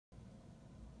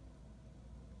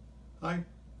Hi,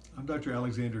 I'm Dr.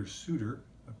 Alexander Soutter,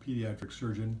 a pediatric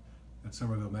surgeon at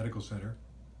Summerville Medical Center.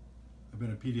 I've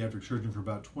been a pediatric surgeon for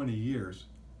about 20 years,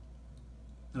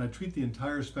 and I treat the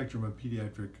entire spectrum of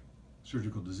pediatric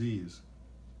surgical disease.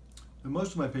 Now,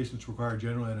 most of my patients require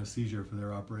general anesthesia for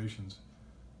their operations,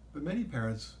 but many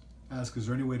parents ask, is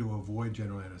there any way to avoid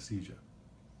general anesthesia?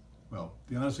 Well,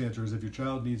 the honest answer is if your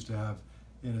child needs to have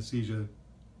anesthesia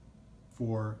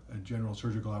for a general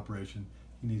surgical operation,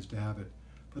 he needs to have it.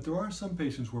 But there are some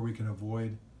patients where we can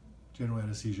avoid general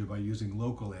anesthesia by using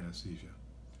local anesthesia.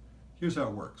 Here's how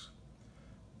it works.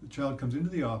 The child comes into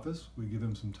the office, we give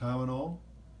him some Tylenol,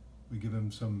 we give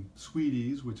him some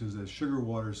Sweeties, which is a sugar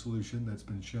water solution that's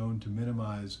been shown to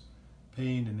minimize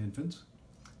pain in infants,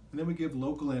 and then we give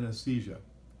local anesthesia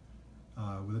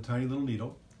with a tiny little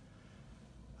needle.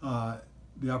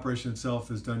 The operation itself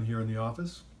is done here in the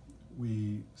office.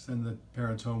 We send the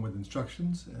parents home with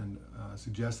instructions and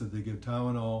suggest that they give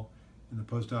Tylenol in the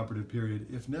post-operative period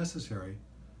if necessary,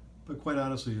 but quite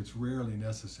honestly, it's rarely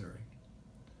necessary.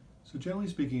 So generally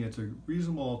speaking, it's a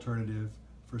reasonable alternative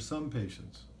for some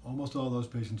patients. Almost all those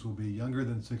patients will be younger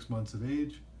than 6 months of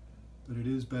age, but it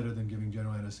is better than giving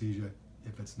general anesthesia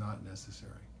if it's not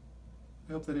necessary.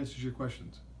 I hope that answers your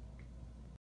questions.